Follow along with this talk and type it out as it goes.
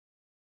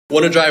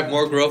Want to drive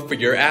more growth for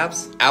your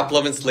apps?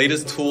 AppLovin's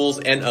latest tools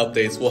and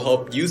updates will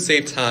help you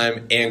save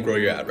time and grow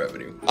your ad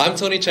revenue. I'm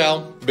Tony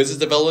Chow, Business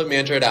Development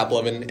Manager at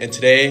AppLovin, and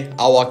today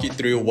I'll walk you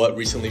through what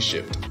recently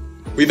shipped.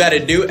 We've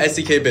added new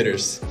SDK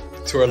bidders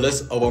to our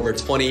list of over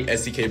 20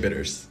 SDK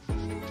bidders.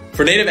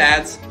 For native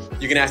ads,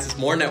 you can access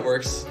more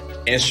networks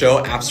and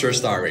show App Store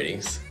star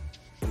ratings.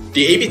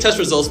 The A/B test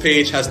results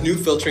page has new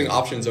filtering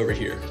options over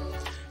here.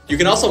 You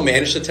can also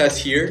manage the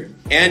test here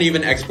and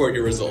even export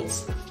your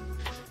results.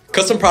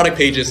 Custom product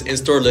pages and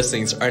store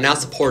listings are now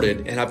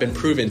supported and have been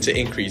proven to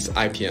increase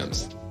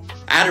IPMs.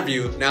 Ad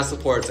Review now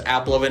supports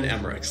AppLovin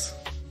Emirates.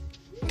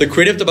 The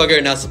Creative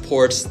Debugger now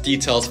supports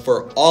details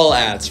for all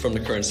ads from the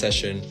current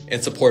session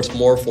and supports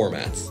more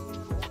formats.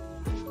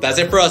 That's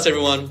it for us,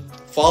 everyone.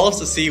 Follow us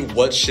to see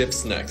what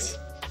ships next.